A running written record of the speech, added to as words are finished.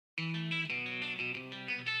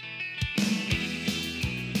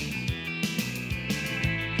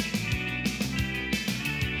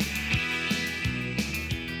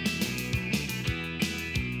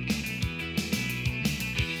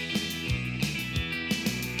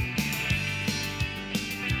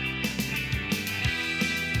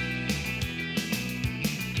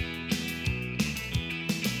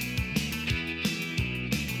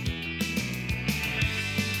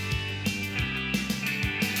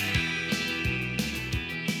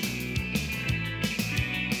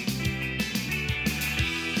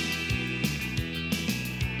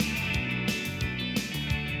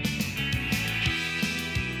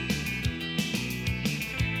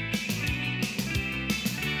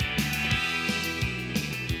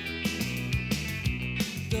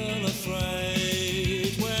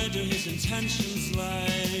intentions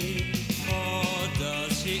lay, or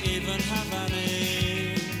does he even have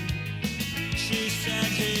any? She said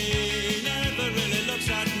he never really looks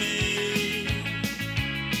at me.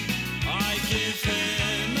 I give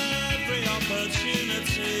him every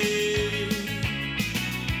opportunity.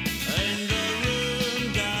 In the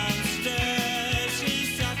room downstairs he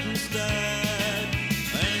sat and stared.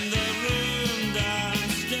 In the room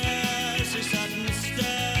downstairs he sat and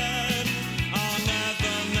stared. I'll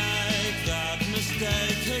never make that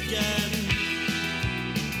mistake again.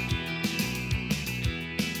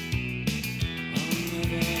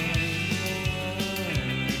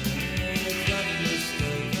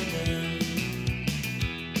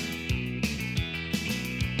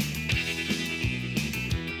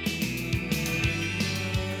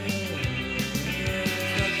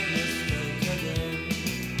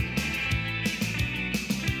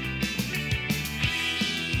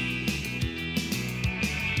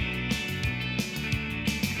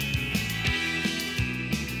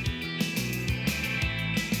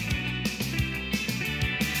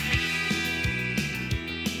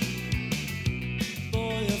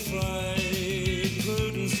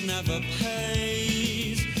 Never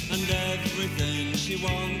pays, and everything she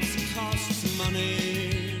wants costs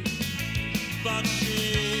money. But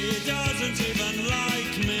she doesn't even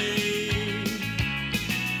like me,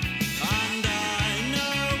 and I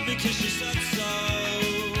know because she said so.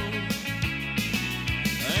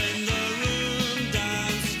 In the room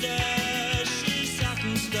downstairs she sat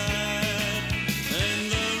and stared. In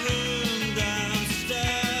the room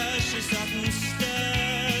downstairs she sat and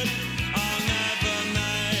stared. I'll never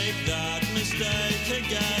make that mistake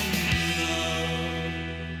again,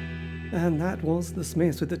 no. And that was The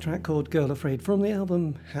Smiths with the track called Girl Afraid from the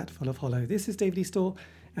album Hatful of Hollow. This is David E. Storr,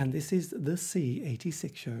 and this is the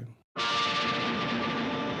C86 Show.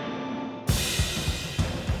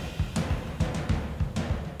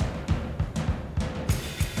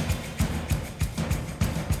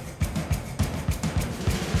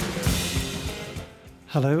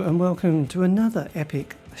 Hello and welcome to another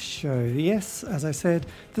epic show. Yes, as I said,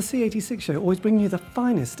 the C86 Show, always bringing you the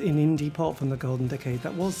finest in indie pop from the golden decade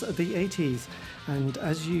that was the 80s. And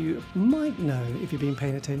as you might know, if you've been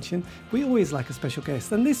paying attention, we always like a special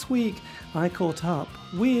guest. And this week I caught up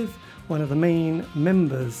with one of the main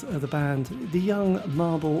members of the band, the Young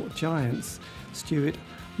Marble Giants, Stuart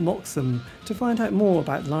Moxham, to find out more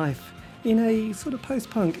about life in a sort of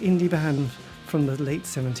post-punk indie band from the late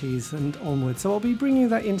 70s and onwards. So I'll be bringing you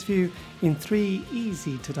that interview in 3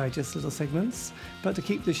 easy to digest little segments. But to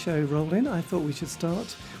keep the show rolling, I thought we should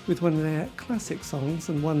start with one of their classic songs,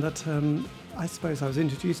 and one that I suppose I was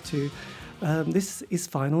introduced to. This is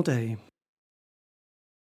Final Day.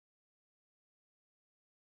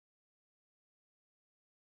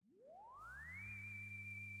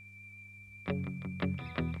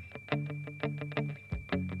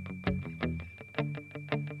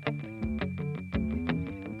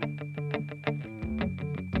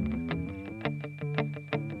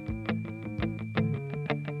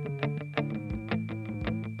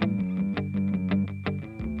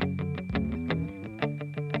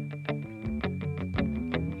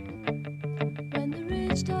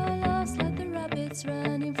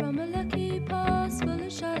 Running from a lucky past full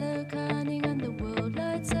of shallow cunning, and the world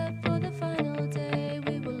lights up for the final day.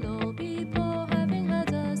 We will all be poor, having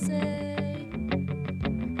had our say.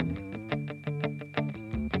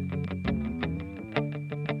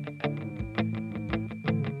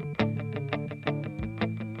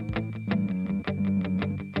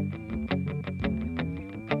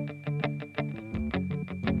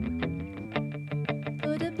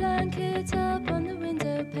 Put a blanket up on the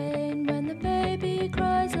window pane when the baby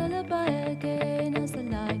cries lullaby again, as the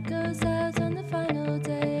light goes out on the final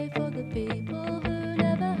day for the people who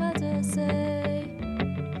never had a say.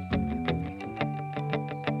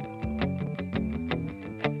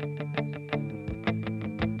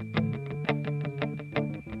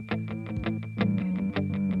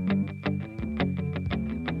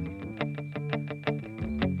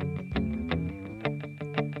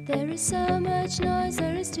 There is so much noise,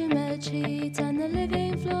 there is too much heat, and the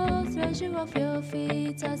living floor throws you off your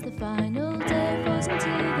feet as the final day falls into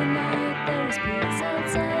the night. There is peace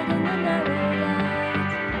outside in the narrow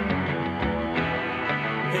light.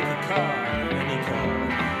 Pick a card, any card.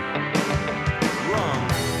 Wrong.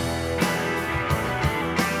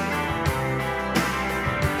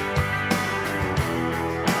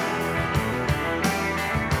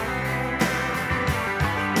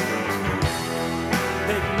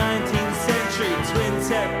 Pick 19th century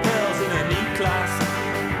twin-tip pills in an E-class.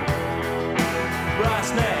 Brass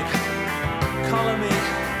neck, column me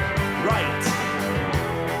right.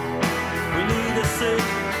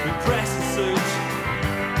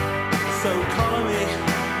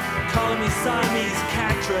 Siamese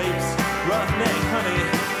cat drapes, roughneck honey.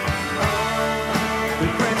 We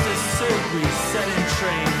pressed a suit, we set in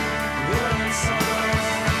train. We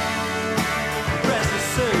pressed a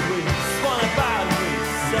suit, we spun about, we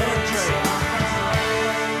set in train.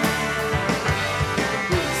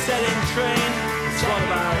 We set in train, we spun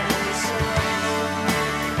about.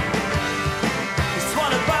 We spun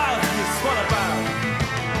about, we spun about.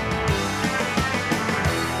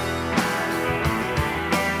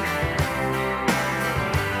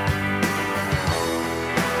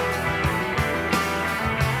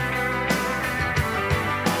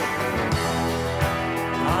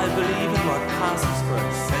 Passes for a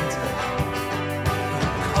center.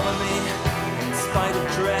 Color me in spite of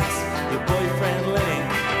dress, your boyfriend laying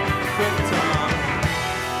krypton.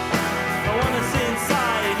 I wanna see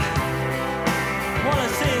inside. I wanna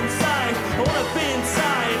see inside. I wanna be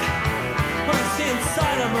inside. I wanna see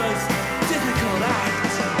inside a most difficult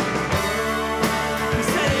act. We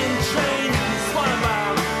set in train, we spun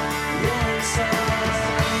about.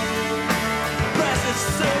 Press a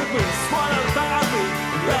suit, we spun about. We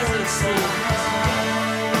press a suit.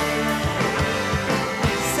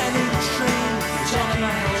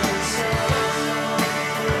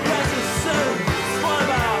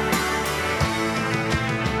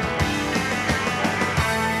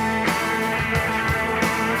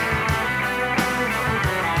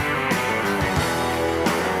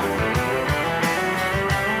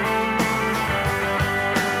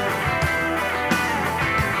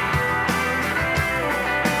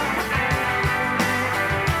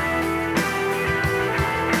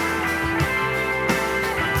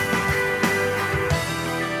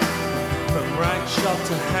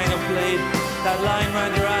 To hang a blade, that line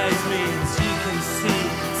round your eyes means you can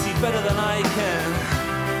see better than I can.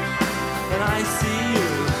 And I see you,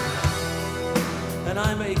 and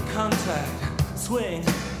I make contact, swing,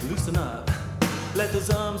 loosen up. Let those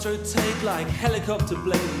arms rotate like helicopter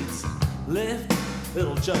blades. Lift,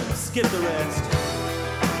 little jump, skip the rest.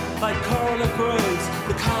 Like coral that grows,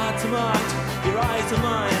 the cards are marked, your eyes are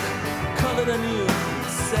mine, colored anew,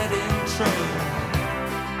 set in train.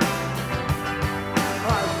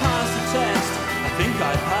 Test. I think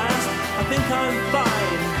I passed, I think I'm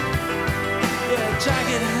fine. Yeah,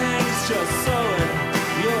 jagged hangs just so and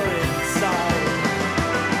you're inside.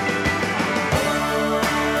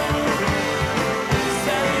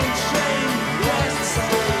 Setting train, rest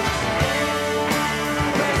asleep.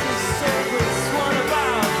 Rest asleep, we swan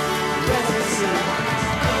about. Rest asleep.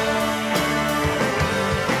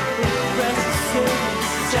 Rest asleep,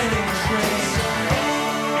 setting train.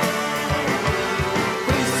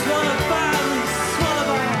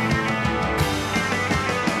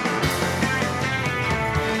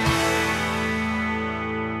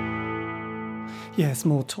 Yes,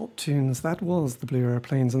 more top tunes. That was the Blue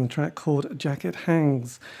Aeroplanes and the track called Jacket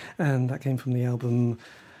Hangs, and that came from the album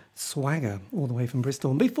Swagger, all the way from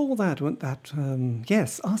Bristol. And before that,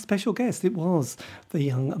 yes, our special guest, it was the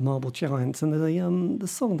Young Marble Giants, and the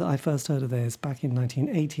song that I first heard of theirs back in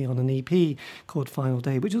 1980 on an EP called Final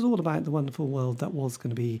Day, which was all about the wonderful world that was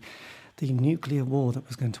going to be the nuclear war that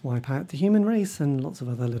was going to wipe out the human race and lots of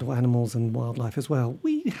other little animals and wildlife as well.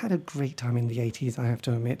 We had a great time in the 80s, I have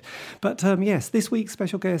to admit. But yes, this week's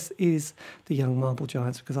special guest is the Young Marble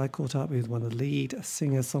Giants, because I caught up with one of the lead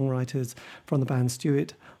singer-songwriters from the band,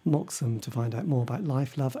 Stuart Moxham, to find out more about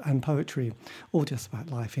life, love and poetry, or just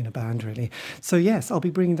about life in a band, really. So yes, I'll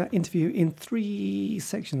be bringing that interview in 3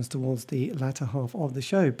 sections towards the latter half of the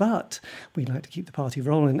show, but we like to keep the party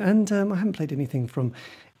rolling, and I haven't played anything from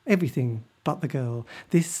Everything But the Girl.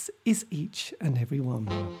 This is Each and Every One.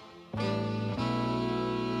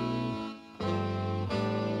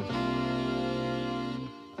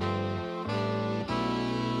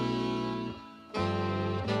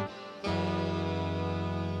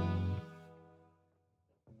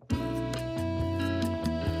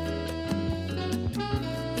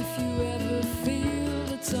 If you ever feel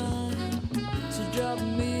the time to drop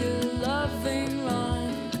me a loving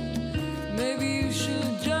line, maybe you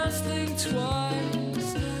should just think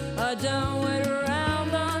twice. I don't wait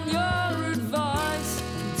around on your advice.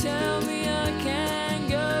 Tell me I can't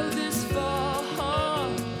go this far,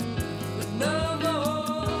 but no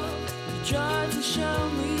more. You tried to show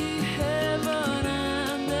me heaven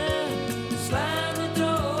and then slam the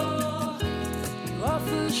door. You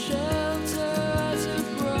offered shelter at a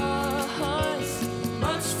price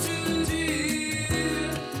much too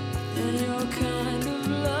dear, and your kind of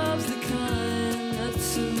love's the kind that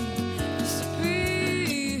soon disappears.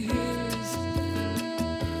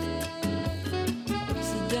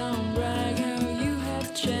 So don't brag how you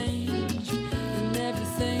have changed and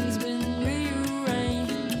everything's been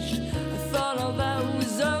rearranged. I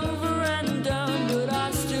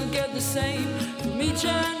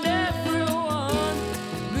church and everyone.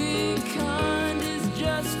 Being kind is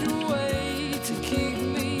just a way to keep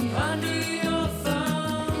me under your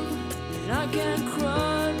thumb. And I can't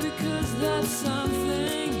cry because that's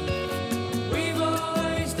something we've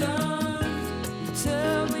always done. You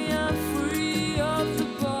tell me I'm free of the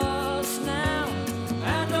boss now,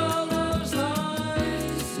 and all those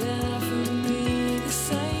lies. And for me the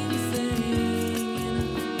same thing in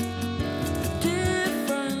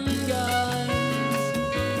different guise.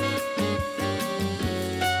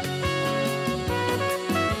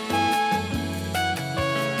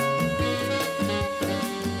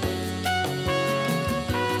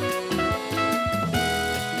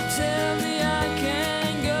 Tell me I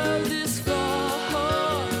can't go this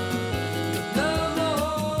far. No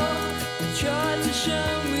more. Tried to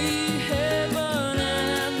show me heaven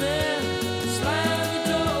and then slam the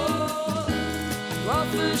door.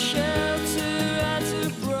 Offer shelter at a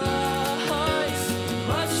price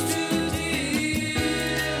much too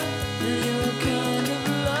dear. And your kind of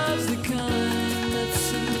love's the kind that's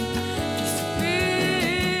disappear.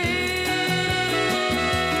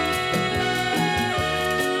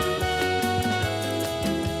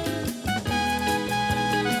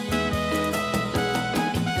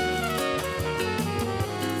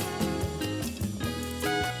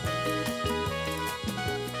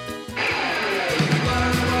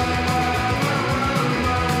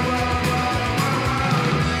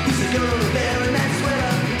 Who's the girl wearing that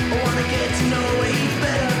sweater? I wanna get to know her he's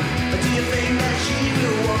better. Or do you think that she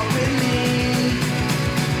will walk with me?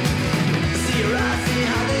 See her eyes, see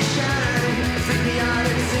how they shine. Freak me out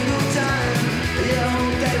every single time. Yeah, I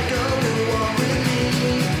hope that girl will walk with me.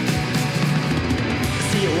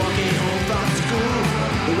 See her walking home from school.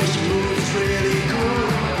 The way she moves is really cool.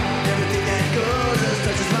 Everything that girl does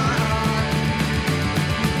touches my heart.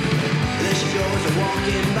 There she goes,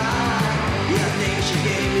 walking by. Yeah, I think she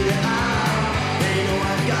gave me the eye. And you know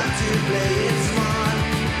I've got to play it smart.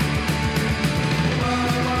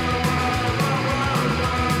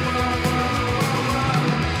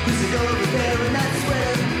 Who's the girl with wearing that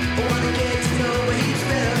sweater? I wanna get to know her he's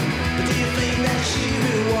better. But do you think that she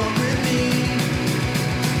will walk with me?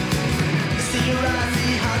 See her eyes,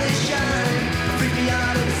 see how they shine. Freak me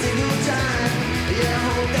out every single time. Yeah, I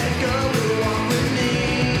hope that girl will walk with me.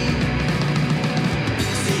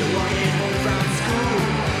 See her walking home from school.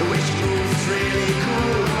 The way she moves is really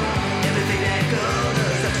cool. Everything that girl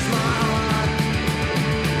does touches my heart.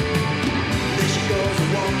 There she goes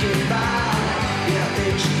walking by. Yeah, I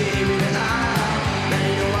think she gave me the eye. Now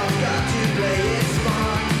you know I've got to play it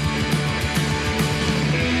smart.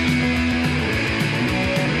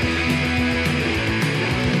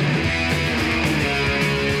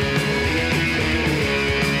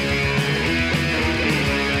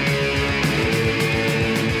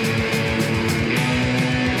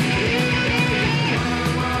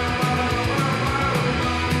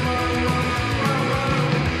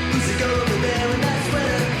 Who's the girl over there in that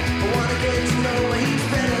sweater? I wanna get to know her he's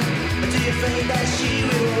better. Or do you think that she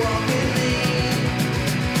will walk with me?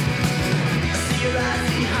 I see her eyes,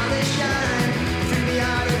 see how they shine. Freak me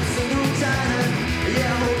out every single time.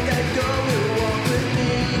 Yeah, I hope that girl will walk with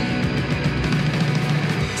me.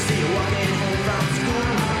 See her walking home from school.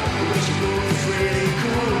 The way she moves is really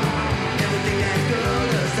cool. Everything that girl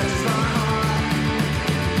does touches my heart.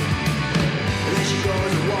 There she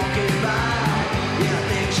goes walking by. Yeah, I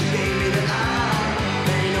think she gave me the eye.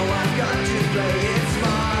 Now you know I've got to play it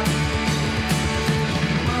smart.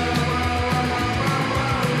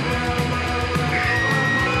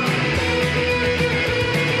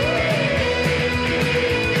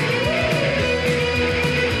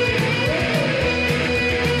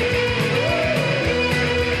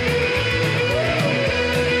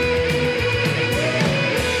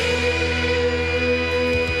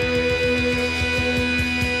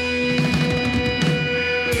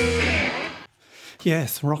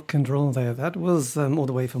 Yes, rock and roll there. That was all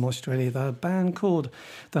the way from Australia, the band called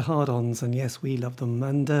The Hard-Ons, and yes, we love them.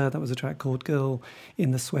 And that was a track called Girl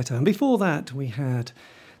in the Sweater. And before that, we had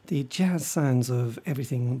the jazz sounds of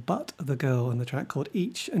Everything But the Girl and the track called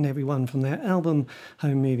Each and Every One from their album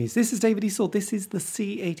Home Movies. This is David Eastaugh. This is the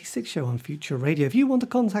C86 Show on Future Radio. If you want to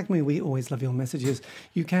contact me, we always love your messages.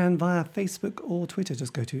 You can via Facebook or Twitter.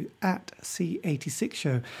 Just go to @C86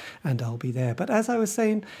 Show and I'll be there. But as I was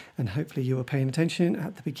saying, and hopefully you were paying attention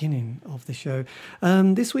at the beginning of the show,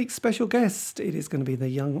 this week's special guest, it is going to be the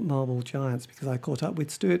Young Marble Giants, because I caught up with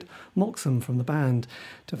Stuart Moxham from the band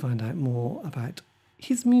to find out more about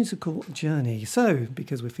his musical journey. So,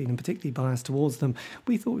 because we're feeling particularly biased towards them,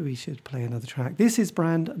 we thought we should play another track. This is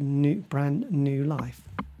Brand New Life.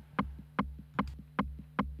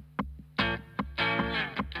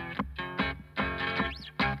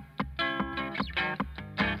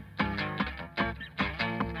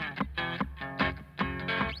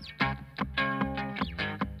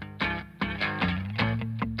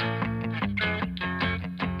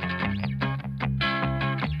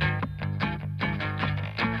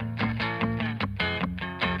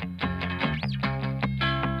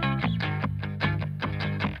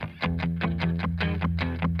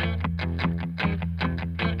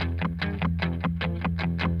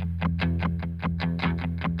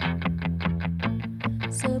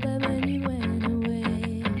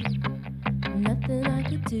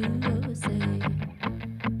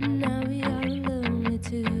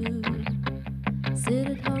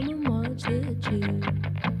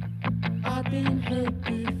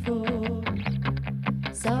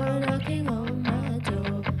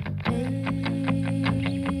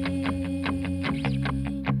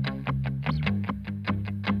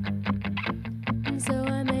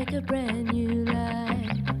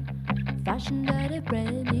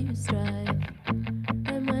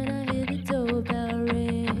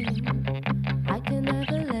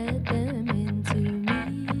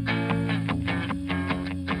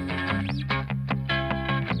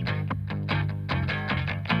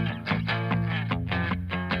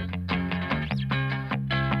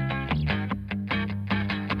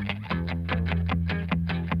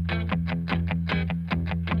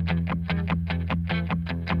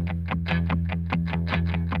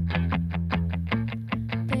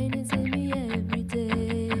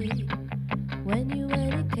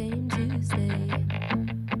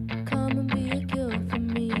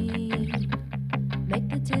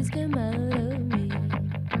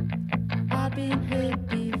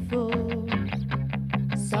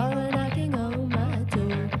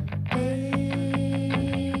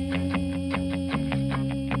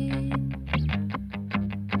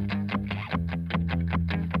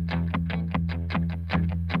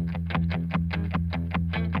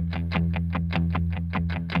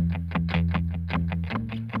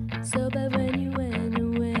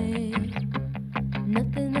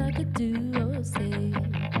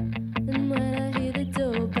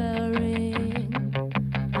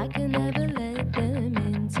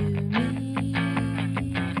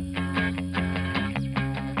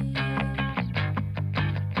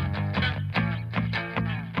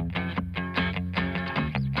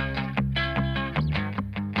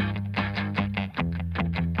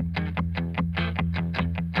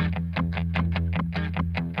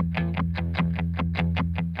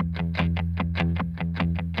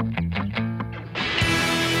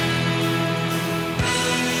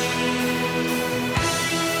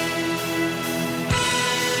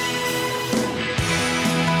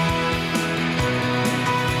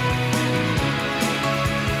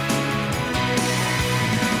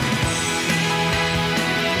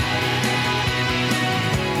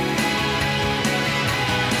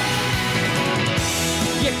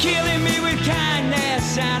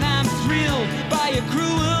 yes, and I'm thrilled by your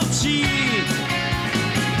cruelty.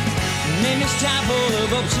 Name is time full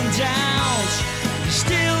of ups and downs. You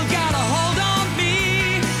still got a hold on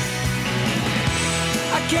me.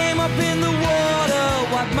 I came up in the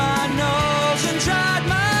water, wiped my nose and dried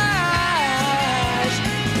my eyes.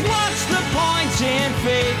 What's the point in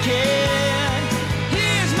faking?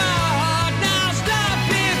 Here's my heart, now stop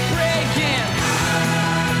it breaking.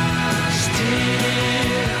 I still love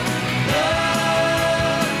you.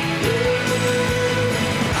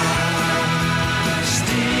 I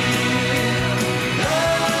still love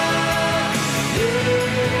you.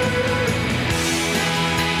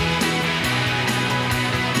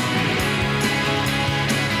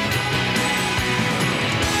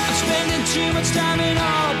 I'm spending too much time in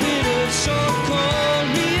orbit of so-called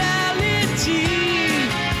reality.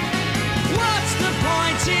 What's the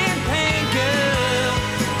point in pain, girl?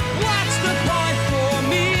 What's the point for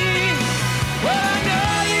me? Well, I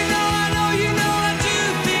know I do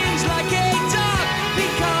things like a dog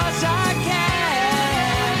because I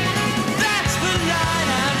can. That's the line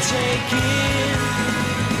I'm taking.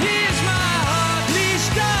 Here's my heart, please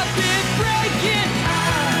stop it breaking.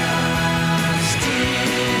 I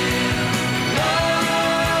still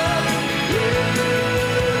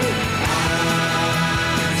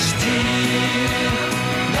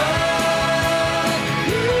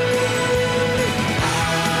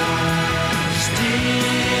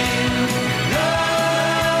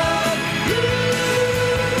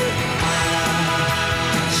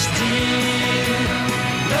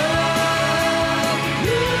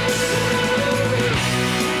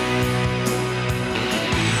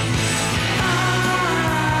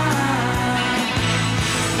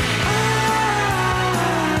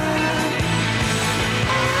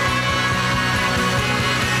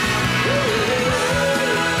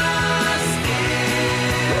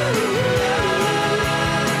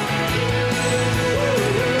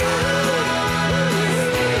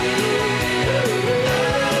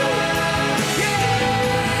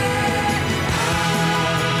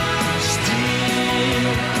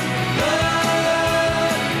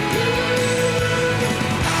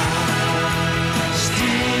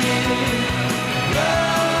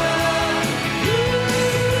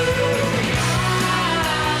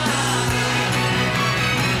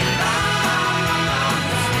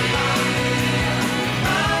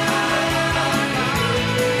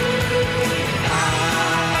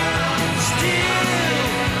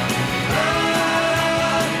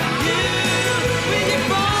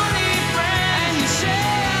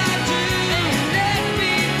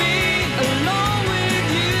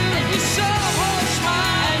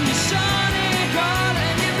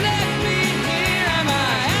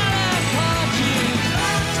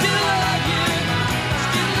love you. I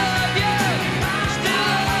still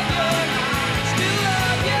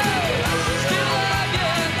love you. I still love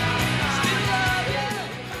you.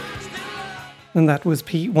 I still love And that was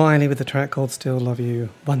Pete Wiley with the track called Still Love You,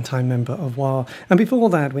 one-time member of WAR. And before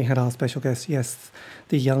that, we had our special guest, yes,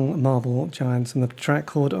 the Young Marble Giants, and the track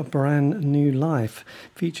called A Brand New Life,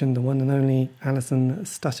 featuring the one and only Alison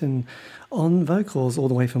Stutton on vocals all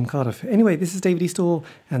the way from Cardiff. Anyway, this is David Eastaugh,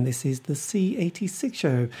 and this is the C86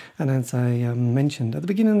 show. And as I mentioned at the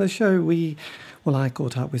beginning of the show, I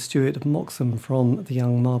caught up with Stuart Moxham from the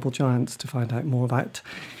Young Marble Giants to find out more about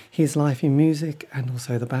his life in music and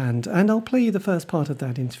also the band. And I'll play you the first part of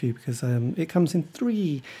that interview because it comes in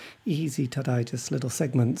 3 easy to digest little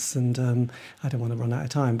segments, and I don't want to run out of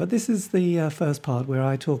time. But this is the first part where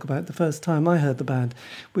I talk about the first time I heard the band,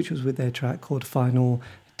 which was with their track called Final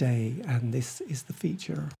Day, and this is the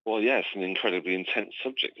feature. Well, yeah, it's an incredibly intense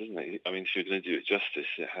subject, isn't it? I mean, if you're going to do it justice,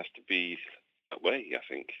 it has to be that way, I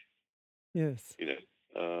think. Yes. You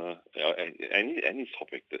know, any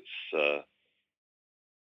topic that's,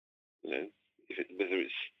 whether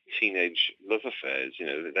it's teenage love affairs,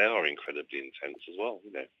 they are incredibly intense as well,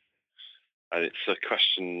 And it's a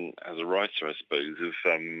question, as a writer, I suppose, of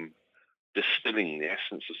distilling the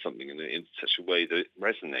essence of something in such a way that it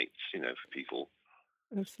resonates, for people.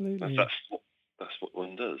 Absolutely. That's what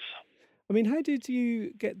one does. I mean, how did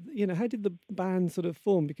you get, how did the band sort of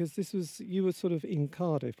form? Because you were sort of in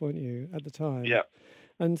Cardiff, weren't you, at the time? Yeah.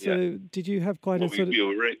 And so did you have quite a sort of... You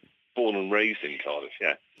were born and raised in Cardiff,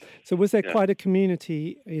 yeah. So was there quite a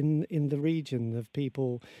community in the region of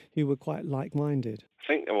people who were quite like-minded? I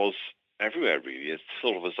think there was everywhere, really. It's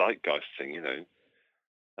sort of a zeitgeist thing,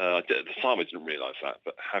 At the time, I didn't realise that,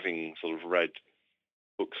 but having sort of read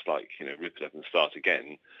books like, Rip It Up and Start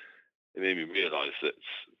Again, it made me realise that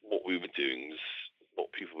what we were doing was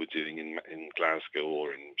what people were doing in Glasgow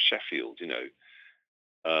or in Sheffield,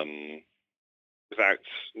 without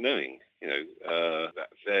knowing. that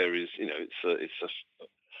there is, it's a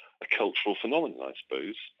cultural phenomenon, I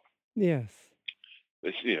suppose. Yes.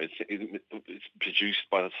 It's produced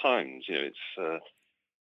by the times. It's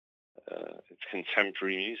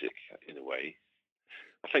contemporary music in a way.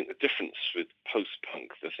 I think the difference with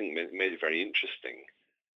post-punk, the thing that made it very interesting,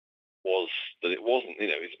 was that it wasn't,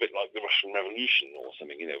 it's a bit like the Russian Revolution or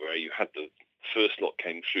something, where you had the first lot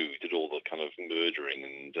came through, did all the kind of murdering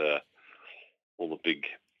and all the big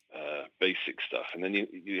basic stuff, and then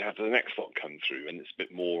you have the next lot come through, and it's a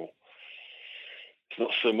bit more. It's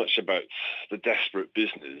not so much about the desperate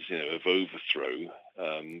business, of overthrow,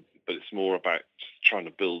 but it's more about trying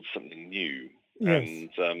to build something new. Yes.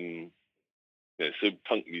 And so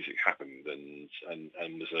punk music happened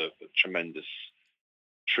and was a tremendous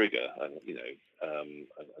trigger, and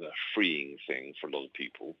a freeing thing for a lot of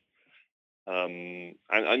people. And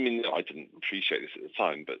I mean, I didn't appreciate this at the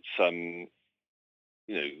time, but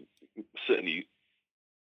certainly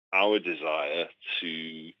our desire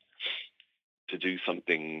to do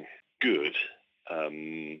something good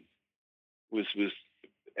was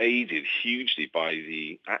aided hugely by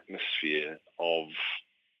the atmosphere of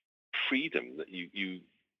freedom, that you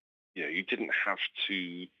didn't have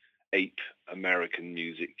to ape American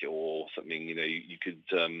music or something.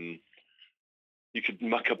 You could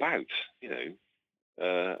muck about. And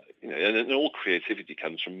all creativity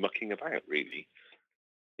comes from mucking about, really.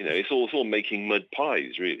 It's all making mud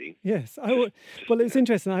pies, really. Yes. Well, it's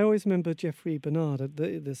interesting. I always remember Jeffrey Bernard,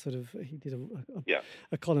 the sort of, he did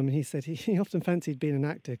a column, and he said he often fancied being an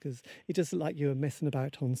actor because it just looked like you were messing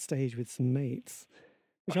about on stage with some mates,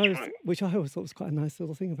 which I always thought was quite a nice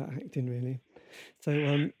little thing about acting, really.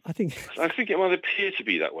 So I think it might appear to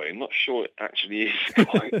be that way. I'm not sure it actually is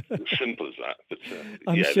quite as simple as that. But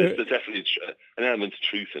sure there's definitely an element of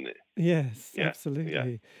truth in it. Yes, absolutely.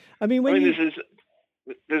 Yeah. I mean,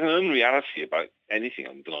 there's an unreality about anything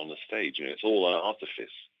done on a stage. It's all an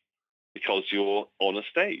artifice because you're on a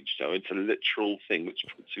stage. So it's a literal thing which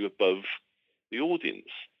puts you above the audience.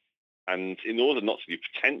 And in order not to be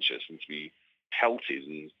pretentious and to be pelted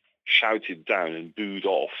and shouted down and booed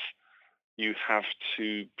off, you have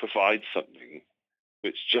to provide something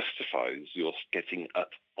which justifies your getting up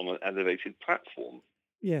on an elevated platform.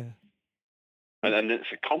 Yeah. And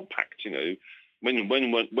it's a compact,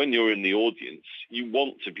 when you're in the audience, you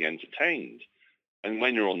want to be entertained. And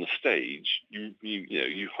when you're on the stage, you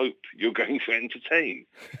hope you're going to entertain.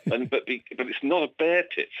 But it's not a bear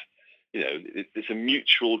pit. It's a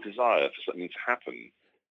mutual desire for something to happen.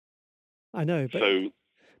 I know,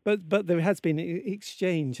 but there has been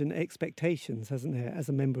exchange and expectations, hasn't there, as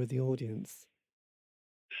a member of the audience?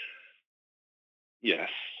 Yes.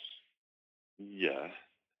 Yeah.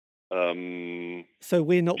 So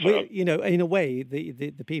we're not, in a way,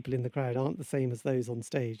 the people in the crowd aren't the same as those on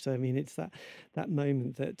stage. So I mean, it's that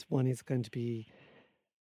moment that one is going to be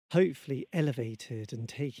hopefully elevated and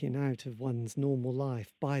taken out of one's normal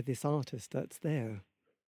life by this artist that's there.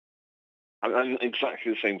 And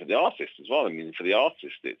exactly the same for the artist as well. I mean, for the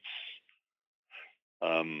artist, it's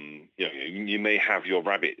you may have your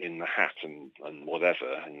rabbit in the hat and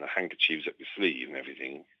whatever, and the handkerchiefs up your sleeve and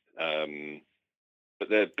everything. But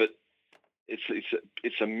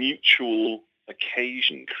it's a mutual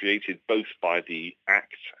occasion created both by the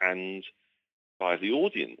act and by the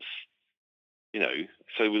audience.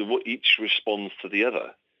 So each responds to the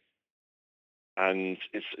other. And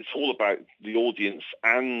it's all about the audience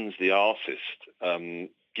and the artist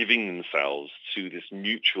giving themselves to this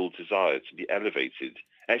mutual desire to be elevated.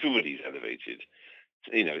 Everybody's elevated.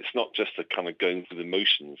 It's not just a kind of going through the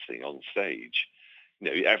motions thing on stage.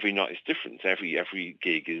 Every night is different. Every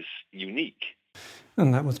gig is unique.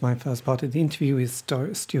 And that was my first part of the interview with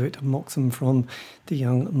Stuart Moxham from the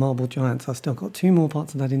Young Marble Giants. I've still got 2 more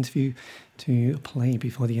parts of that interview to play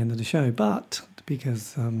before the end of the show, but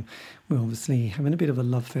because we're obviously having a bit of a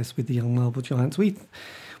love fest with the Young Marble Giants, I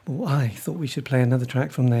thought we should play another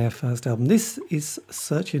track from their first album. This is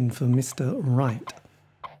Searching for Mr. Right.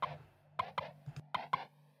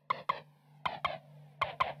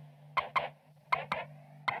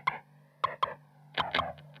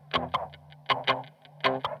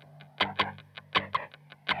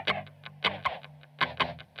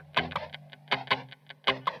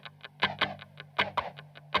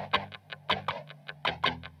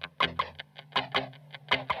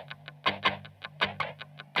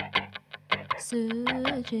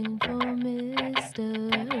 Searching for Mr.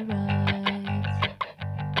 Right,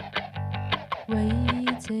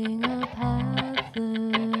 waiting up half the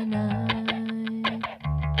night.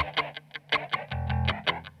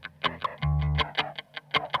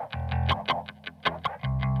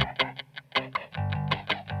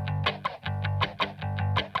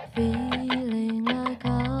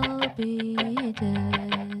 be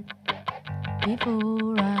dead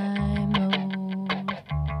before I'm old,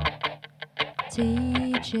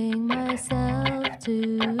 teaching myself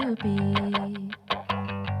to be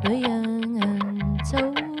the young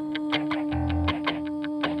untold.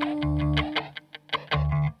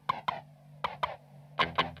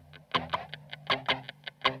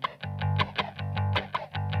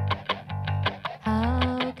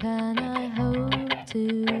 How can I hope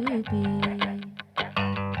to be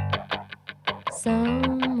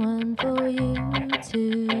someone for you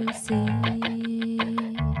to see?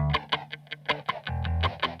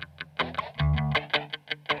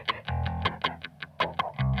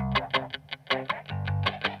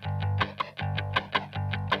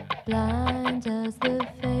 Blind as the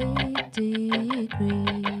fate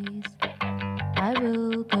decrees, I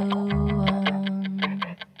will go on,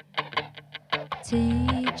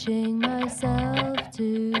 teaching myself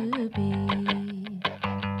to be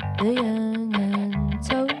the young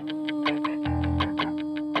untold.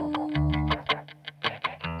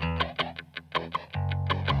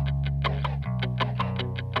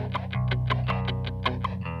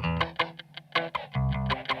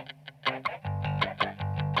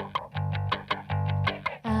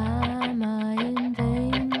 Am I in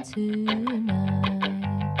vain tonight?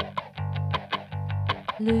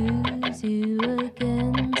 Lose you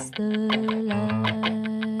against the light.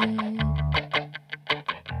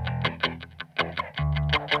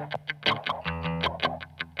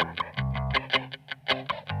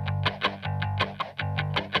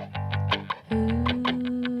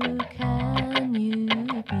 Who can you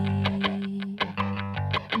be,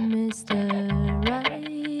 Mr. Right?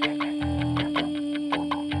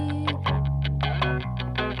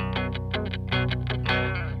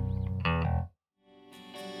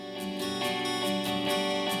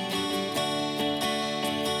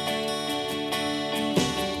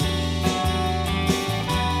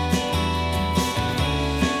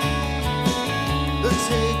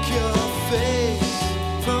 Take your face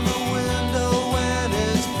from the window when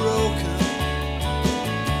it's broken.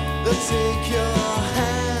 They'll take your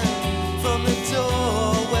hand from the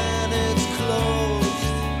door when it's closed.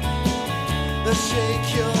 They'll shake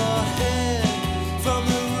your head from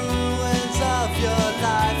the ruins of your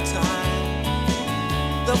lifetime.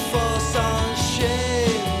 They'll force on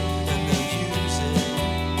shame and they'll use it.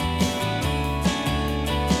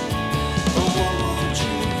 Oh, won't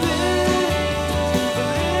you live a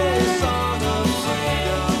song of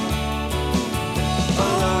freedom?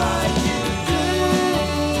 Oh, like you did,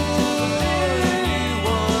 you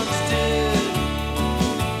once did.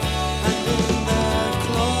 And in their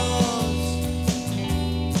claws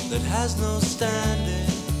that has no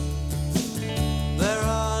standing, there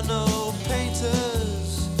are no painters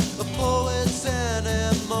or poets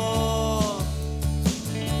anymore.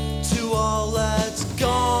 To all that's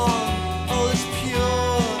gone, all that's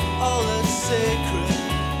pure, all that's sacred,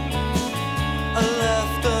 are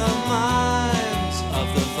left the minds of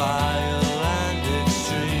the vile and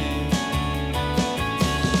extreme.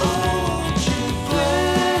 Oh, won't you play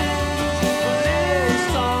a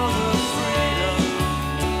song of freedom?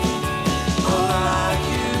 Oh, like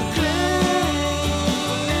you could,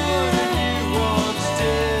 you once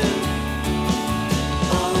did.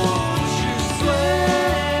 Oh, won't you sway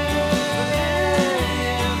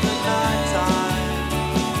in the nighttime?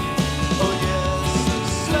 Oh, yes,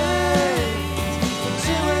 sway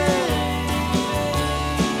to it.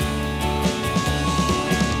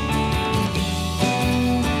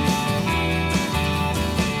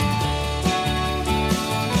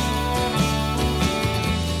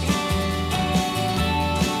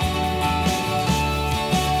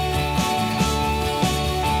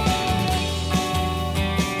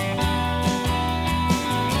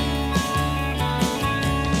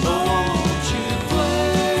 Oh, won't you play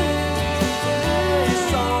a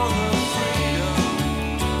song of freedom?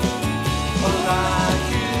 Oh, like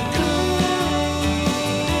you could,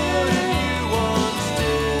 you once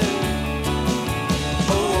did.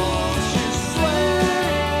 Oh, won't you sway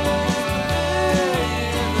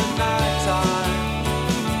in the nighttime?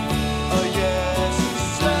 Oh, yes,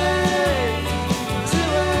 sway to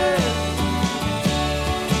it.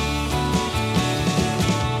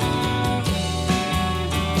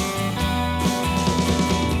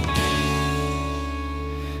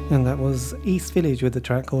 And that was East Village with the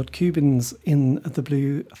track called Cubans in the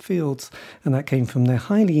Blue Fields. And that came from their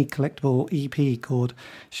highly collectible EP called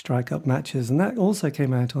Strike Up Matches. And that also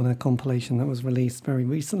came out on a compilation that was released very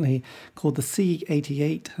recently called the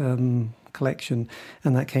C88 collection.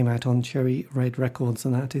 And that came out on Cherry Red Records.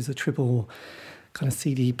 And that is a triple kind of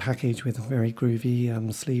CD package with very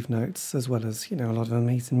groovy sleeve notes, as well as, a lot of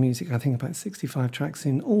amazing music. I think about 65 tracks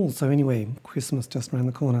in all. So anyway, Christmas just around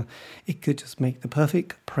the corner. It could just make the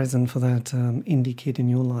perfect present for that indie kid in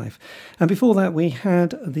your life. And before that, we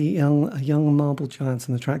had the young Marble Giants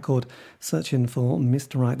and the track called Searching for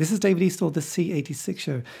Mr. Right. This is David Eastaugh, the C86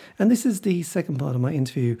 Show. And this is the second part of my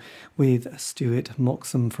interview with Stuart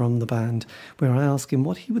Moxham from the band, where I ask him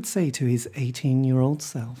what he would say to his 18-year-old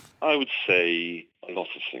self. I would say a lot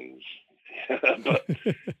of things. But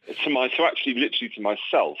literally to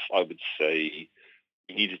myself, I would say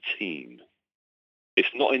you need a team.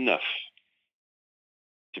 It's not enough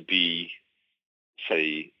to be,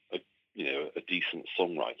 say, a decent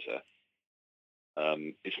songwriter.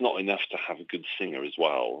 It's not enough to have a good singer as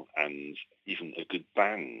well, and even a good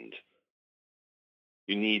band.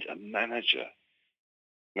 You need a manager.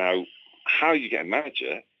 Now, how you get a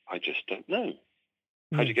manager, I just don't know.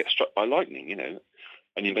 How do you get struck by lightning,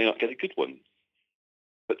 and you may not get a good one.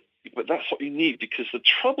 But that's what you need, because the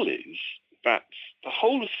trouble is that the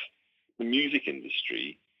whole of the music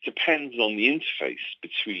industry depends on the interface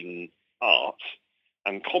between art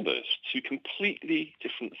and commerce, two completely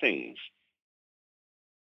different things.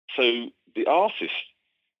 So the artist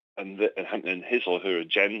and his or her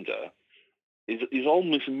agenda is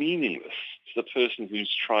almost meaningless to the person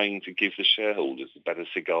who's trying to give the shareholders a better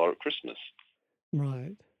cigar at Christmas.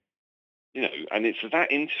 Right. And it's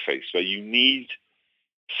that interface where you need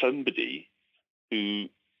somebody who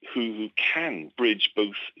can bridge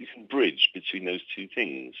between those two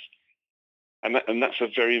things. And that's a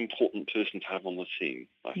very important person to have on the team,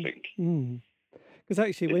 I think. Because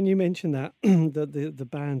actually, when you mentioned that, the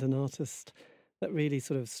band and artist that really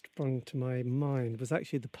sort of sprung to my mind was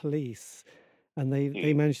actually the Police. And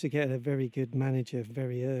they managed to get a very good manager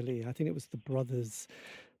very early. I think it was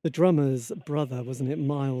the drummer's brother, wasn't it,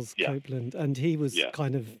 Miles Copeland? And he was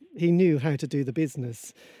he knew how to do the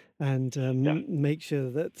business and make sure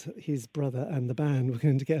that his brother and the band were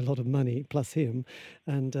going to get a lot of money, plus him,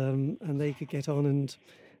 and they could get on and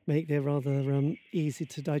make their rather easy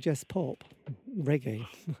to digest pop, reggae.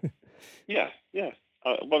 Yeah.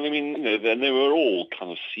 Well, I mean, they were all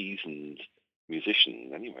kind of seasoned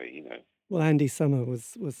musicians anyway, Well, Andy Summer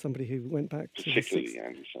was somebody who went back to particularly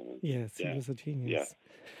Andy Summer. Yes, he was a genius. Yeah.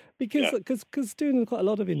 Because doing quite a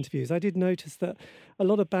lot of interviews, I did notice that a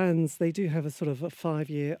lot of bands, they do have a sort of a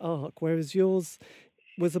 5-year arc, whereas yours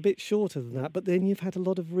was a bit shorter than that, but then you've had a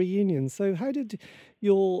lot of reunions. So how did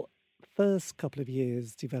your first couple of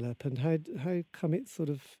years develop, and how come it sort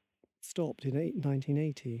of stopped in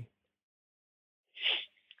 1980?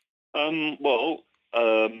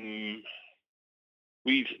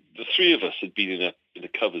 The three of us had been in a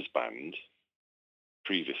covers band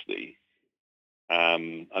previously,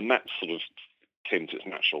 and that sort of came to its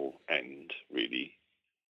natural end, really.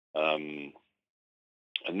 And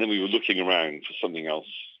then we were looking around for something else,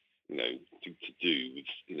 to do with,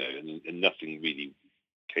 and nothing really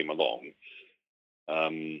came along.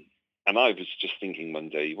 And I was just thinking one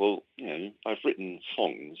day, well, I've written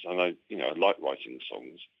songs, and I like writing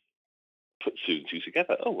songs. Put two and two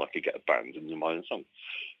together. Oh, I could get a band and do my own song.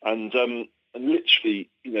 And literally,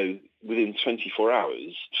 within 24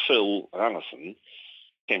 hours, Phil and Alison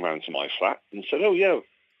came round to my flat and said, "Oh yeah,"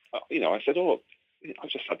 I said, "Oh, I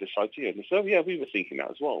just had this idea," and they said, "Oh yeah, we were thinking that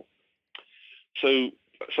as well." So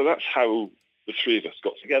that's how the three of us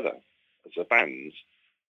got together as a band.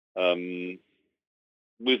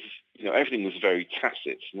 With everything was very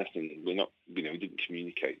tacit. Nothing. We didn't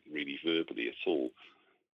communicate really verbally at all.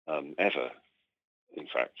 Ever, in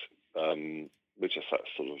fact, we're just that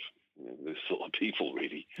sort of those sort of people,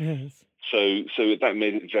 really. Yes. So that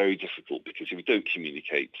made it very difficult, because if we don't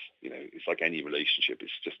communicate, it's like any relationship.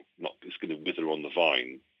 It's just not. It's going to wither on the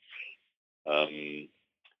vine.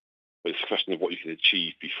 But it's a question of what you can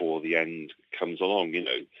achieve before the end comes along.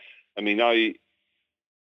 I mean,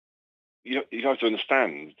 you have to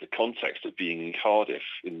understand the context of being in Cardiff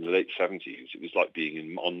in the late 70s. It was like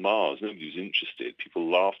being on Mars. Nobody was interested. People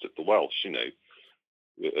laughed at the Welsh, no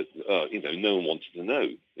one wanted to know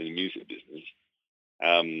in the music business.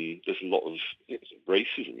 There's a lot of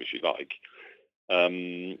racism, if you like.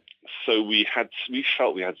 So we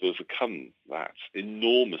felt we had to overcome that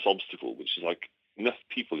enormous obstacle, which is like enough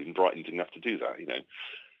people in Brighton didn't have to do that,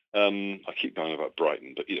 I keep going about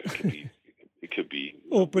Brighton, but it could be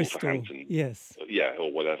or Bristol, yes,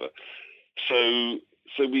 or whatever. So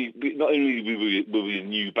we not only were we a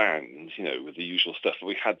new band, with the usual stuff, but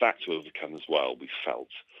we had that to overcome as well. We felt,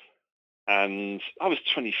 and I was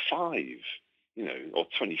 25, or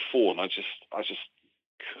 24, and I just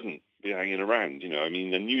couldn't be hanging around. I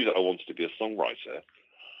mean, I knew that I wanted to be a songwriter,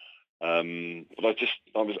 But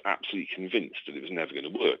I was absolutely convinced that it was never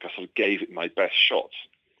going to work. I sort of gave it my best shot.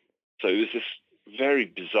 So it was this very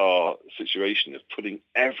bizarre situation of putting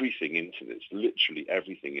everything into this, literally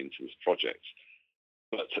everything into this project,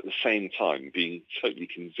 but at the same time being totally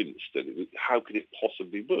convinced that how could it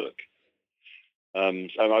possibly work?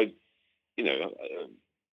 And I,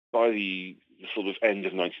 by the sort of end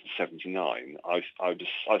of 1979, I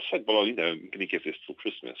said, well, I'm going to give this till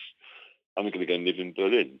Christmas. I'm going to go and live in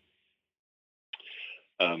Berlin.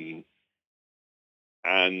 And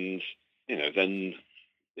then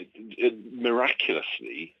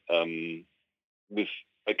miraculously, this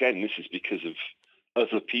is because of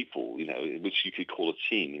other people, which you could call a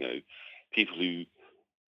team, people who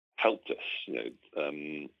helped us,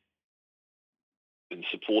 and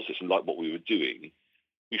support us and like what we were doing.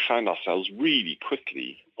 We found ourselves really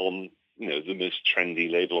quickly on, the most trendy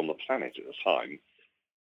label on the planet at the time,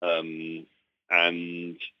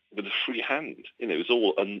 and with a free hand. It was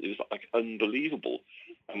all it was like unbelievable.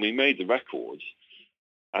 And we made the record,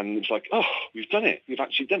 and it was like, oh, we've done it. We've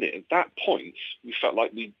actually done it. At that point, we felt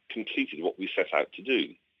like we completed what we set out to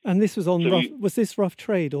do. And this was on was this Rough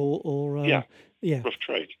Trade or yeah, yeah, Rough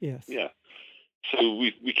Trade. Yes, yeah. So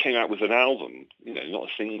we came out with an album, not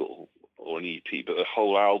a single or an EP, but a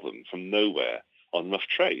whole album from nowhere on Rough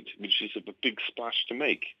Trade, which is a big splash to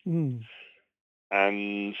make. Mm.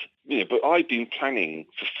 And, but I'd been planning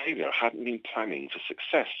for failure. I hadn't been planning for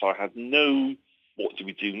success. So I had no, what do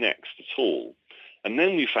we do next at all? And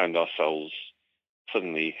then we found ourselves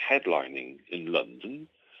suddenly headlining in London,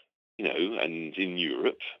 and in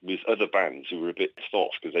Europe with other bands who were a bit pissed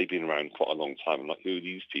off because they'd been around quite a long time. I'm like, who are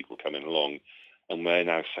these people coming along? And we're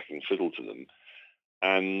now second fiddle to them.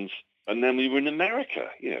 And then we were in America,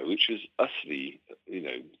 which was utterly,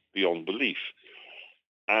 beyond belief.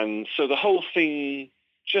 And so the whole thing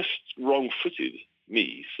just wrong-footed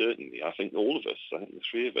me, certainly. I think all of us, I think the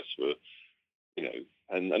three of us were,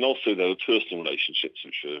 and also there were personal relationships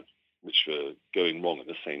which were going wrong at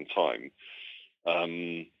the same time.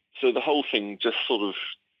 So the whole thing just sort of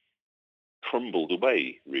crumbled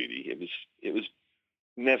away, really. It was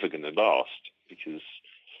never going to last because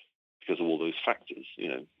of all those factors,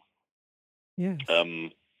 Yes.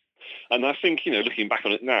 And I think, looking back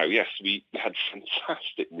on it now, yes, we had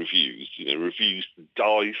fantastic reviews, reviews to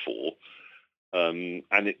die for.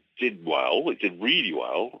 And it did well, it did really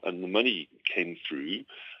well, and the money came through.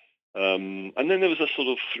 And then there was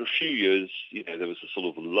for a few years, there was a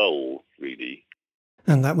sort of lull, really.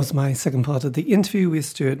 And that was my second part of the interview with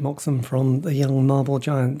Stuart Moxham from the Young Marble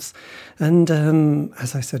Giants. And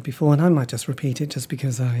as I said before, and I might just repeat it just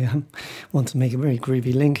because I want to make a very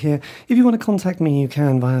groovy link here. If you want to contact me, you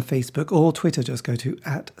can via Facebook or Twitter. Just go to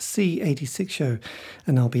 @C86show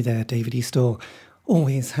and I'll be there, David E. Storr.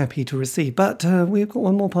 Always happy to receive. But we've got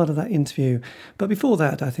one more part of that interview. But before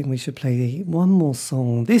that, I think we should play one more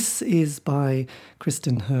song. This is by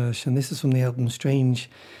Kristen Hirsch, and this is from the album Strange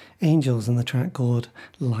Angels and the track called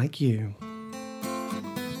Like You.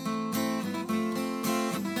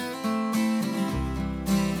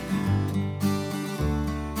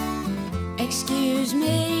 Excuse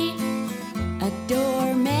me, a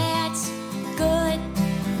doormat's good,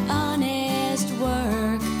 honest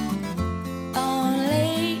work.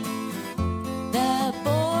 Only the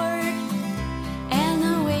bored and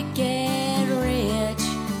the wicked rich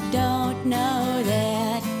don't know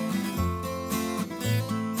that.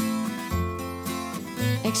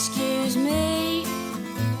 Excuse me,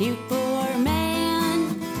 you poor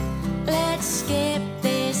man, let's skip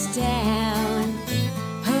this town.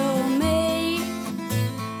 Who me?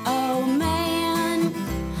 Oh man,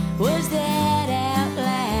 was that out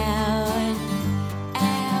loud?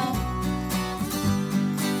 Out.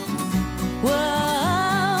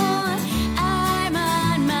 Whoa, I'm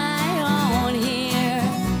on my own here.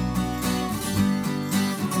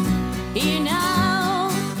 You know,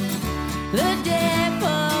 the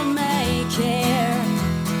devil may care.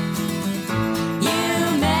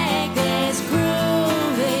 You make this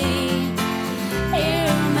groovy.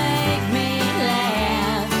 You make me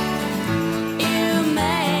laugh. You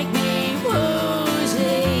make me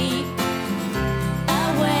woozy. A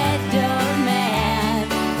wet doormat.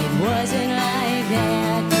 It wasn't like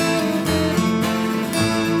that.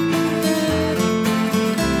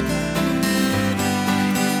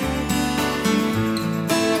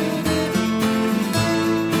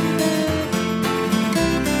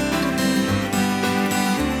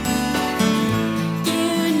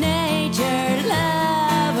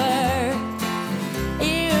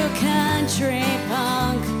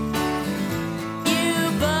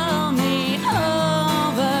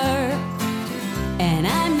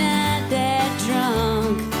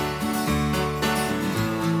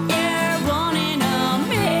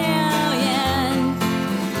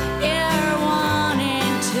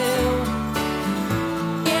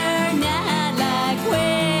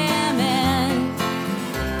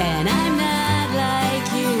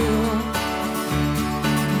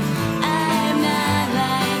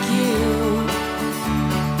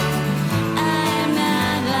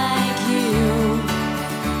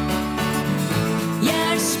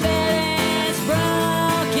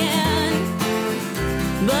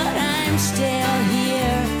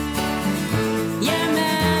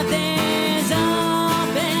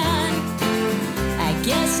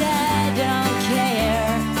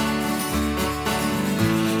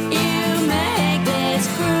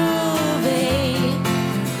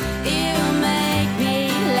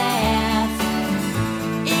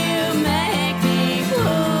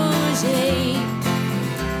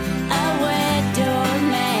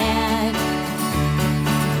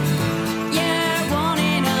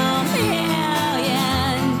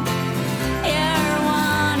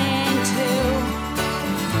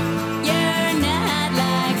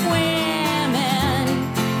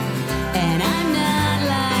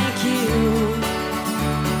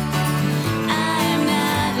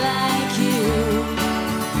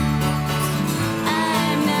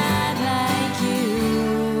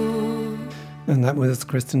 And that was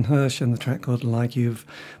Kristen Hirsch and the track called Like You've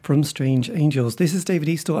from Strange Angels. This is David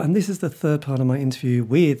Eastaugh, and this is the third part of my interview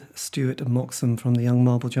with Stuart Moxham from the Young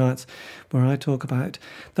Marble Giants, where I talk about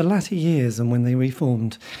the latter years and when they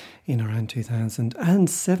reformed in around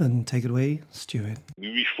 2007. Take it away, Stuart.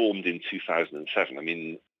 We reformed in 2007. I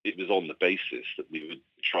mean, it was on the basis that we would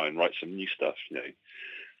try and write some new stuff, you know.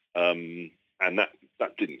 And that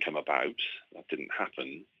didn't come about. That didn't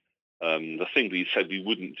happen. The thing we said we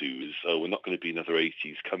wouldn't do is, we're not going to be another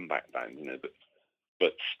 80s comeback band, you know.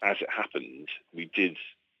 But as it happened, we did.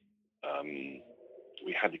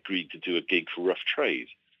 We had agreed to do a gig for Rough Trade.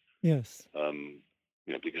 Yes. You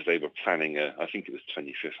know, because they were planning I think it was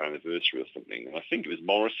 25th anniversary or something, and I think it was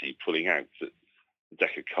Morrissey pulling out that the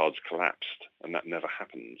deck of cards collapsed, and that never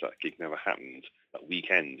happened. That gig never happened. That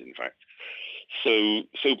weekend, in fact.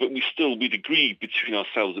 But we'd agreed between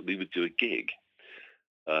ourselves that we would do a gig.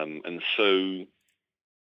 And so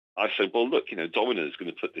I said, well, look, you know, Domino is going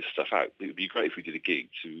to put this stuff out. It would be great if we did a gig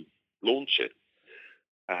to launch it.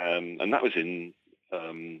 And that was in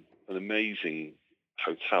an amazing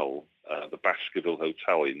hotel, the Baskerville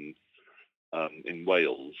Hotel in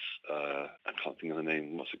Wales. I can't think of the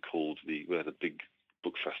name. What's it called? Where the big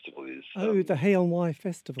book festival is. The Hay on Wye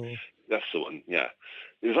Festival. That's the one, yeah.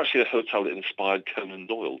 It was actually a hotel that inspired Conan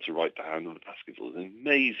Doyle to write The Hound of the Baskerville. It's an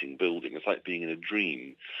amazing building. It's like being in a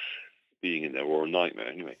dream, being in there, or a nightmare,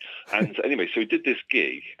 anyway. And anyway, so we did this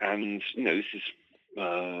gig, and, you know, this is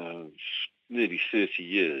nearly 30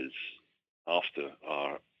 years after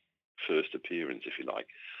our first appearance, if you like.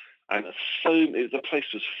 And the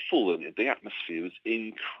place was full, and the atmosphere was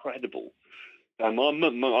incredible. And our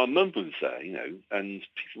mum was there, you know, and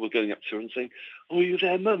people were going up to her and saying, "Oh, you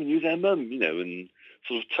there, mum? You there, mum?" You know, and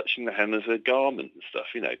sort of touching the hem of her garment and stuff,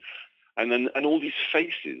 you know. And all these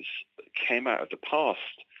faces came out of the past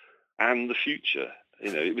and the future.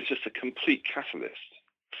 You know, it was just a complete catalyst.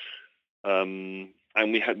 And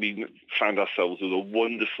we found ourselves with a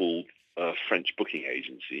wonderful French booking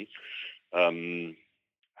agency, and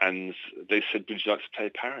they said, "Would you like to play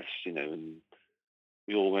Paris?" You know, and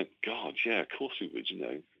we all went, "God, yeah, of course we would." You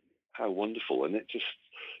know, how wonderful! And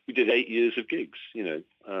we did 8 years of gigs. You know,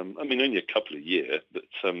 I mean, only a couple a year, but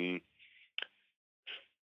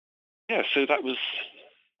yeah. So that was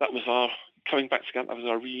our coming back together. That was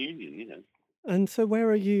our reunion. You know. And so, where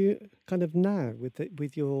are you kind of now with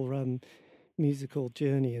your musical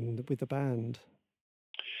journey and with the band?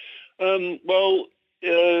 Well,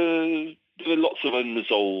 there were lots of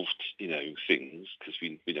unresolved, you know, things because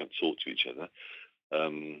we don't talk to each other.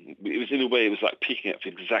 It was, in a way, it was like picking up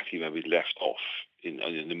exactly where we left off in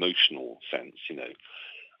an emotional sense. You know,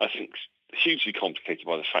 I think hugely complicated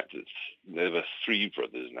by the fact that there were 3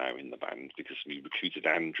 brothers now in the band because we recruited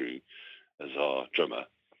Andrew as our drummer.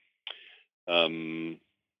 So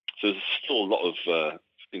there's still a lot of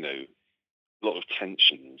a lot of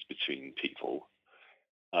tensions between people.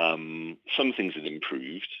 Some things had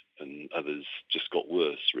improved and others just got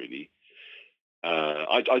worse, really.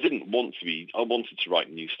 I didn't want to be. I wanted to write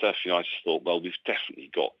new stuff. You know, I just thought, well, we've definitely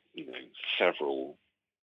got, you know, several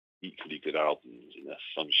equally good albums in us.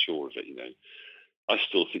 I'm sure of it. You know, I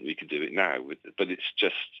still think we could do it now, but it's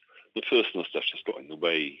just the personal stuff just got in the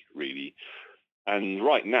way, really. And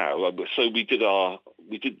right now, so we did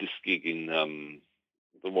this gig in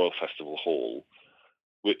the Royal Festival Hall,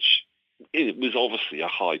 which it was obviously a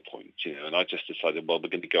high point, you know. And I just decided, well, we're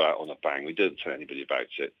going to go out on a bang. We didn't tell anybody about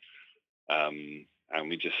it. And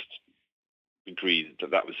we just agreed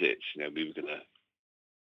that was it. You know, we were going to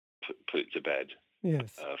put it to bed.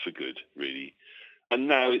 Yes. For good, really. And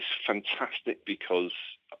now it's fantastic because,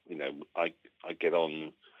 you know, I get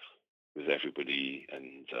on with everybody,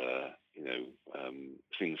 and you know,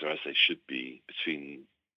 things are as they should be between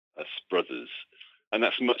us brothers, and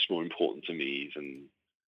that's much more important to me than,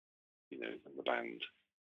 you know, than the band.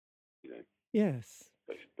 You know. Yes.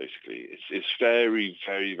 Basically, it's very,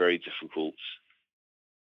 very, very difficult.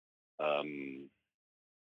 And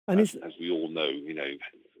as we all know, you know,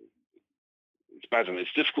 it's bad, and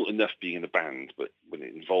it's difficult enough being in a band, but when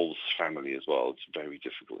it involves family as well, it's very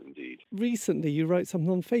difficult indeed. Recently, you wrote something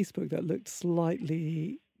on Facebook that looked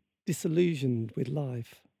slightly disillusioned with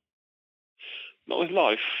life. Not with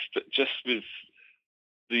life, but just with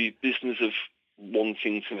the business of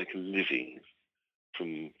wanting to make a living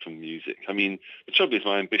from music. I mean, the trouble is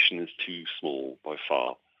my ambition is too small by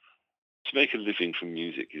far. To make a living from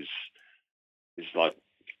music is like,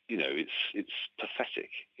 you know, it's pathetic.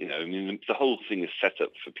 You know, I mean, the whole thing is set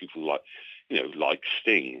up for people like, you know, like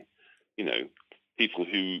Sting. You know, people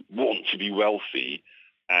who want to be wealthy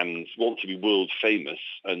and want to be world famous,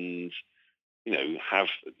 and have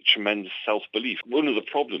tremendous self-belief. One of the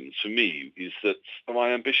problems for me is that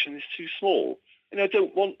my ambition is too small. I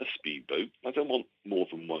don't want a speedboat. I don't want more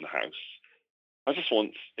than one house. I just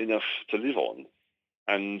want enough to live on.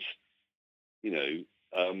 And,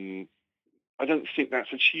 I don't think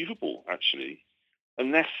that's achievable, actually,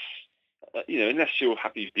 unless you're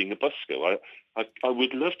happy being a busker. I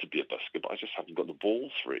would love to be a busker, but I just haven't got the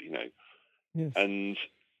balls for it, Yes. And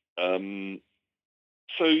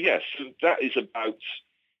so that is about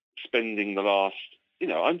spending the last.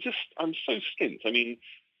 I'm so skint. I mean,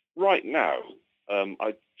 right now,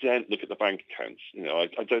 I daren't look at the bank accounts.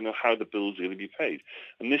 I don't know how the bills are going to be paid,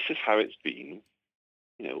 and this is how it's been,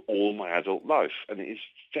 all my adult life, and it is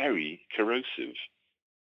very corrosive.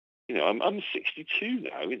 I'm 62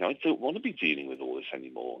 now. I don't want to be dealing with all this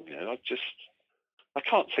anymore. I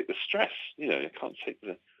can't take the stress. I can't take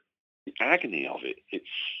the agony of it.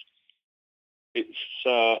 It's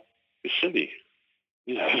silly.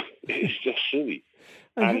 It's just silly.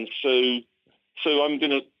 And so I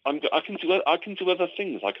can do other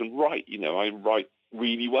things. I can write. I write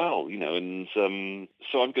really well. And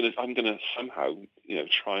so I'm gonna somehow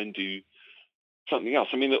try and do something else.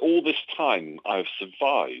 I mean, all this time I've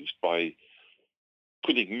survived by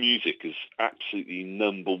putting music as absolutely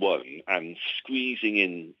number one and squeezing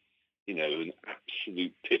in, an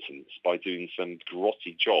absolute pittance by doing some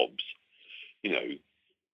grotty jobs,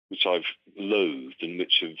 which I've loathed and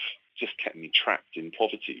which have just kept me trapped in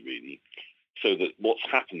poverty, really. So that what's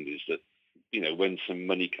happened is that, when some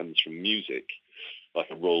money comes from music, like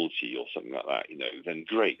a royalty or something like that, then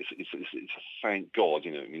great. It's thank God,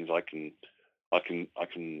 it means I can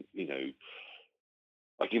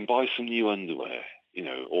buy some new underwear,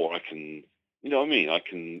 or I can, what I mean? I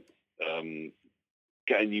can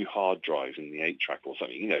get a new hard drive in the 8-track or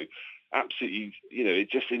something, absolutely, it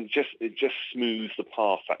just smooths the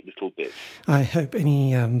path that little bit. I hope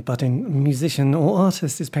any budding musician or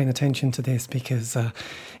artist is paying attention to this, because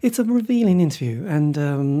it's a revealing interview,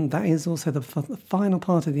 and that is also the final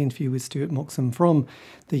part of the interview with Stuart Moxham from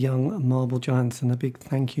the Young Marble Giants, and a big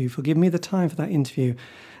thank you for giving me the time for that interview,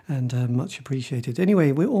 and much appreciated.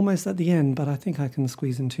 Anyway, we're almost at the end, but I think I can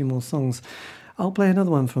squeeze in 2 more songs. I'll play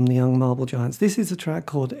another one from the Young Marble Giants. This is a track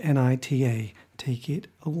called NITA, Take It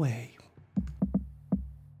Away.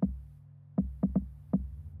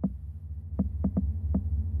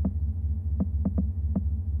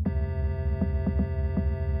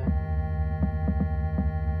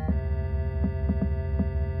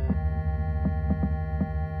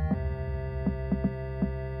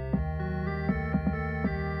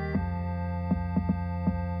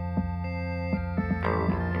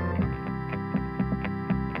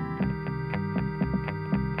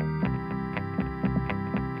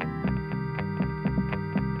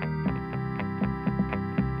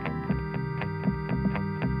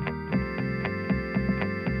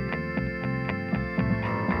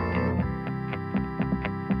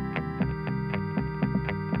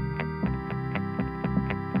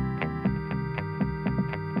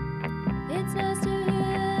 It's nice to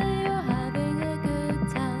hear you're having a good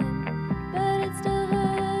time, but it still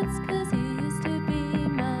hurts 'cause you used to be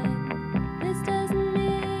mine. This doesn't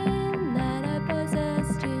mean that I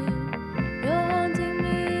possessed you. You're haunting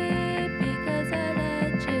me because I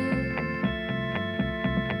let you.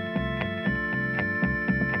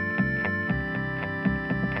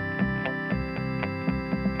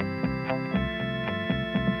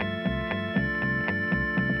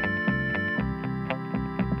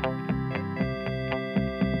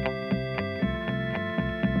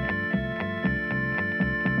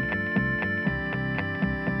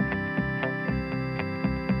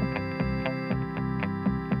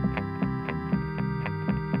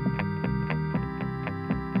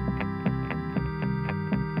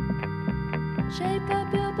 Shape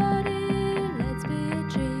up your body, let's be a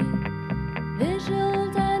tree. Visual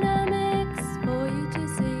dynamics for you to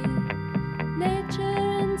see. Nature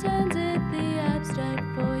intended the abstract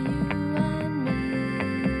for you and me.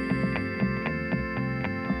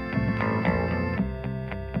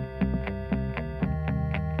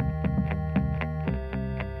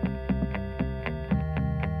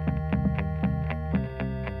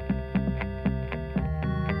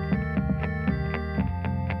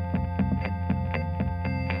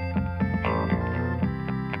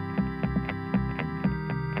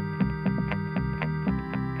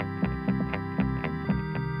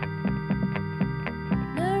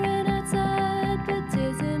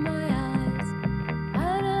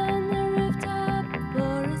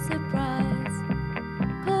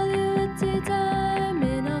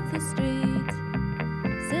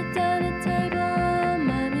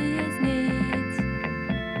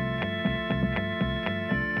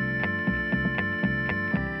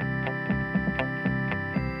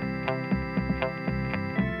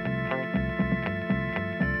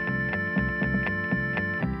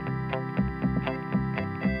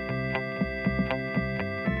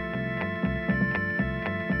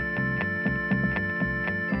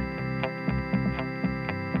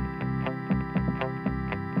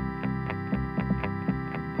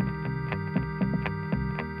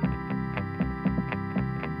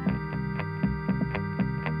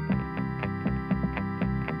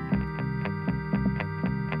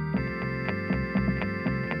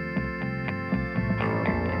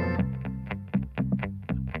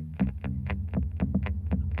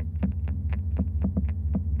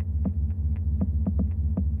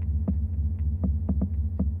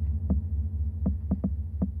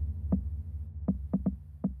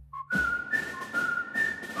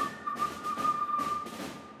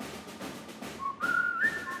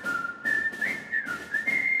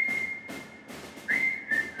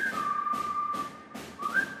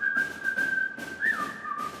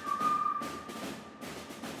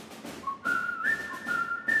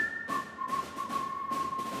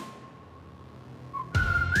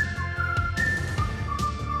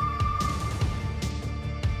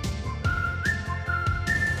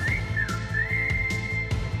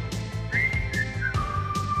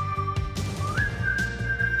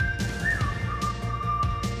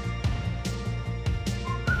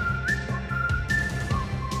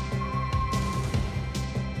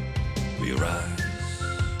 rise,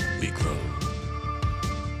 we grow.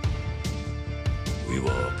 We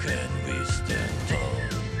walk and we stand tall.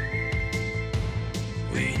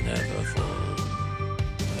 We never fall.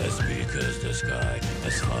 As big as the sky,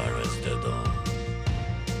 as far as the dawn.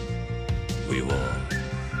 We walk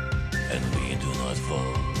and we do not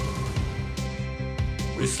fall.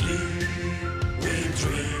 We sleep, we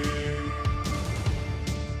dream,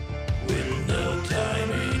 with no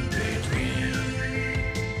time in between.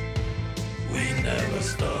 We never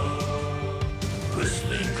stop,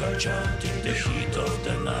 whistling or chanting the heat of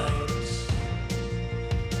the night.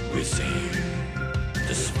 We sing,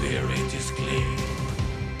 the spirit is clean,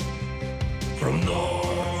 from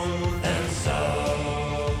north and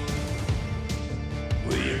south.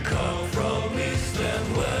 We come from east and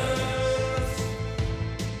west,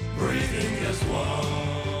 breathing as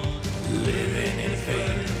one, living in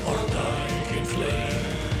fame or dying in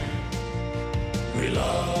flame. We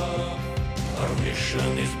love, our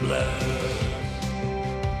mission is blessed.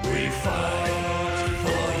 We fight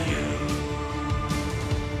for you,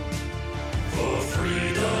 for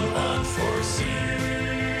freedom unforeseen.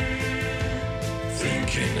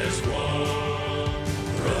 Thinking as one,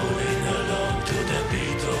 rolling along to the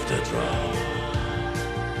beat of the drum.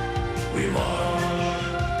 We march,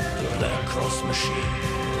 the Black Cross machine.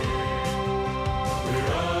 We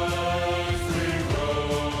rise, we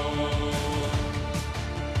roll.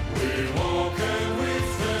 We walk and we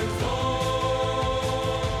stand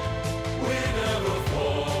tall. We never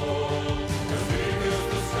fall, as big as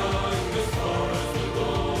the sky, as far as the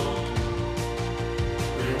dawn.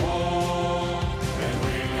 We walk and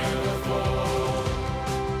we never fall.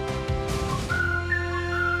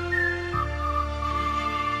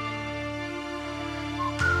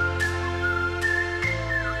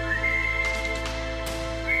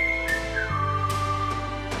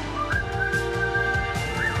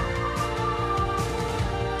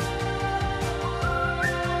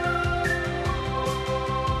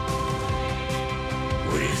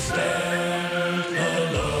 We stand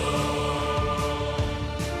alone,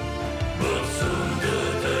 but soon the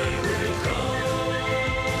day will come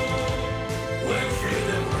when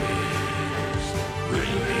freedom rings.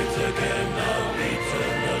 We'll meet again now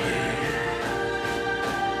eternally,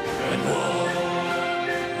 and walk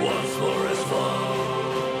once more as one.